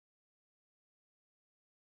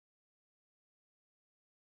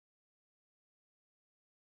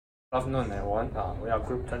Good afternoon, everyone. We are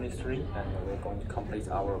Group 23, and we're going to complete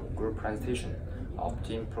our group presentation of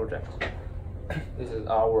team project. This is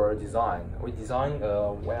our design. We designed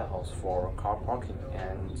a warehouse for car parking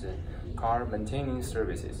and car maintaining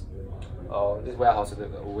services. This warehouse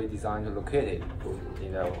we designed located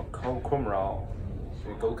in the Kumra,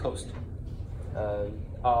 Gold Coast.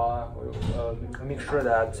 We make sure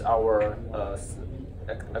that our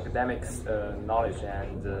academics knowledge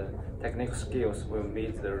and technical skills will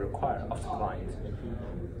meet the requirement of the client.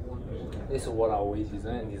 This is what we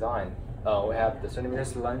design. We have the 30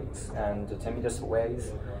 meters length and 10 meters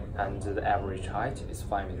width, and the average height is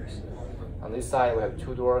 5 meters. On this side, we have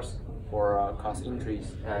 2 doors for cars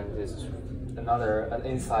entries, and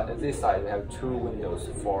inside this side we have 2 windows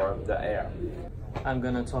for the air. I'm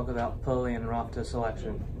going to talk about pulley and rafter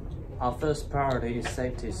selection. Our first priority is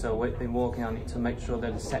safety, so we've been working on it to make sure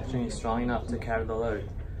that the section is strong enough to carry the load.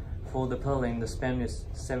 For the pulling, the span is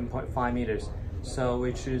 7.5 meters, so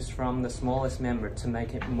we choose from the smallest member to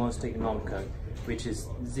make it most economical, which is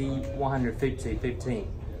Z150-15.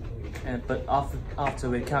 But after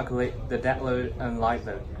we calculate the dead load and light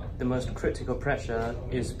load, the most critical pressure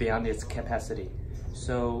is beyond its capacity.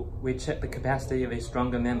 So we check the capacity of a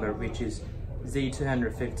stronger member, which is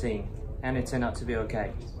Z215, and it turned out to be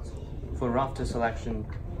okay. For rafter selection,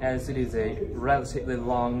 as it is a relatively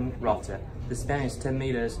long rafter, the span is 10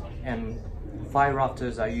 meters and 5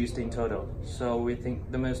 rafters are used in total, so we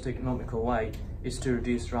think the most economical way is to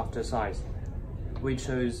reduce rafter size. We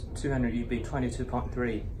chose 200 UB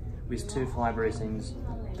 22.3 with 2 fly bracings.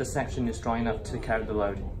 The section is strong enough to carry the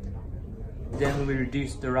load. Then we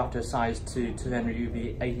reduced the rafter size to 200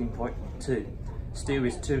 UB 18.2, still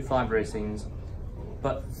with 2 fly bracings,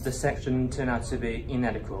 but the section turned out to be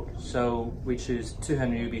inadequate, so we choose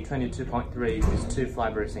 200 UB 22.3 with 2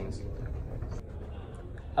 fly bracings.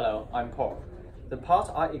 Hello, I'm Paul. The part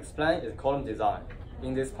I explained is column design.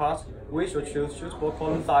 In this part, we should choose suitable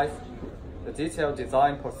column size. The detailed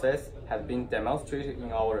design process has been demonstrated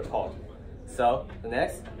in our report. So,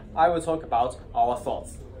 next, I will talk about our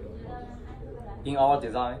thoughts. In our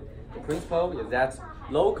design, the principle is that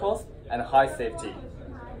low cost and high safety,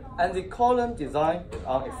 and the column design is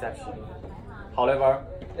an exception. However,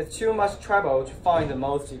 it's too much trouble to find the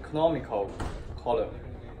most economical column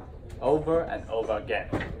over and over again,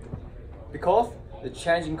 because the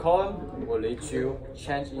change in column will lead to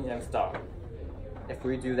change in M star. If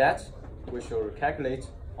we do that, we should recalculate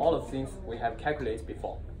all the things we have calculated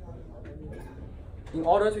before. In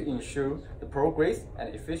order to ensure the progress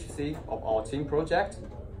and efficiency of our team project,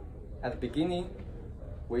 at the beginning,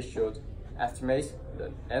 we should estimate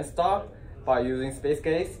the N star by using space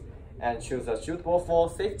case and choose a suitable for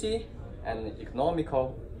safety and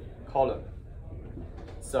economical column.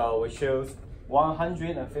 So we choose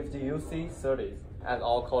 150 UC 30 as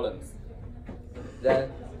our columns.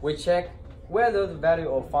 Then we check whether the value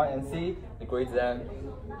of phi and C is greater than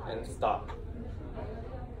N star.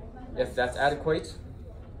 If that's adequate,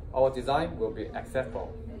 our design will be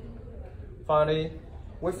acceptable. Finally,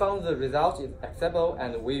 we found the result is acceptable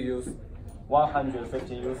and we use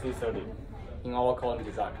 150 UC 30 in our column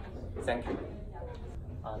design. Thank you.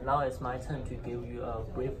 Now it's my turn to give you a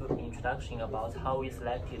brief introduction about how we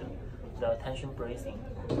selected the tension bracing.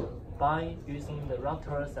 By using the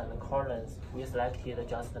rafters and the columns we selected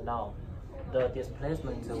just now, the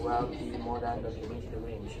displacement will be more than the limited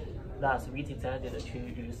range. Thus, we decided to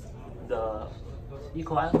use the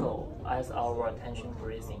equal angle as our tension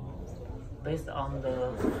bracing. Based on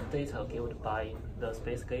the data given by the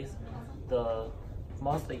space case, the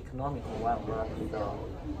most economical one will be the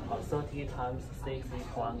 30 times 6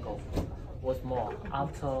 equal angle. What's more,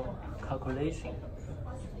 after calculation,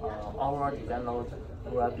 our design load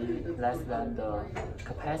will be less than the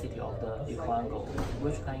capacity of the equal angle,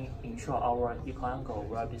 which can ensure our equal angle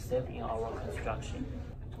will be safe in our construction.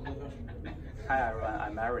 Hi everyone,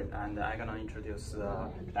 I'm Aaron, and I'm gonna introduce the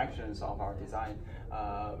connections of our design.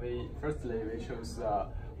 We chose the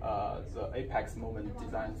apex moment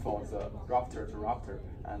design for the rafter to rafter,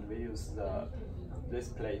 and we use this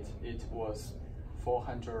plate. It was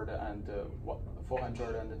 410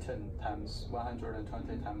 times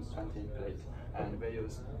 120 times 20 plate, and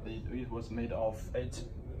it was made of 8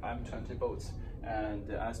 M20 bolts. And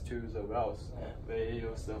as to the wells, we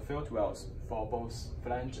use the field wells for both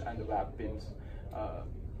flange and web beams.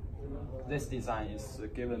 This design is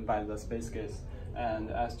given by the space case. And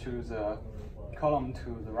as to the column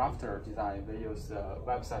to the rafter design, we use the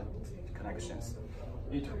website connections.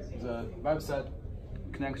 The website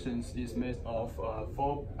connections is made of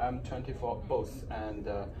 4 M24 bolts and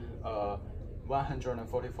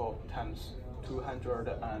 144 times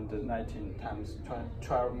 219 times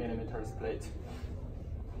 12 millimeters plate.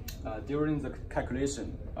 During the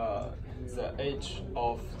calculation, the edge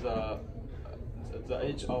of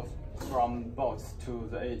from both to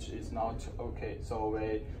the edge is not okay, so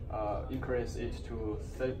we increase it to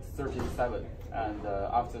 37, and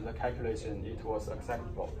after the calculation it was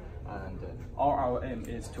acceptable, and all our aim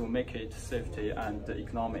is to make it safety and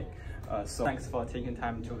economic. So thanks for taking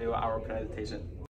time to view our presentation.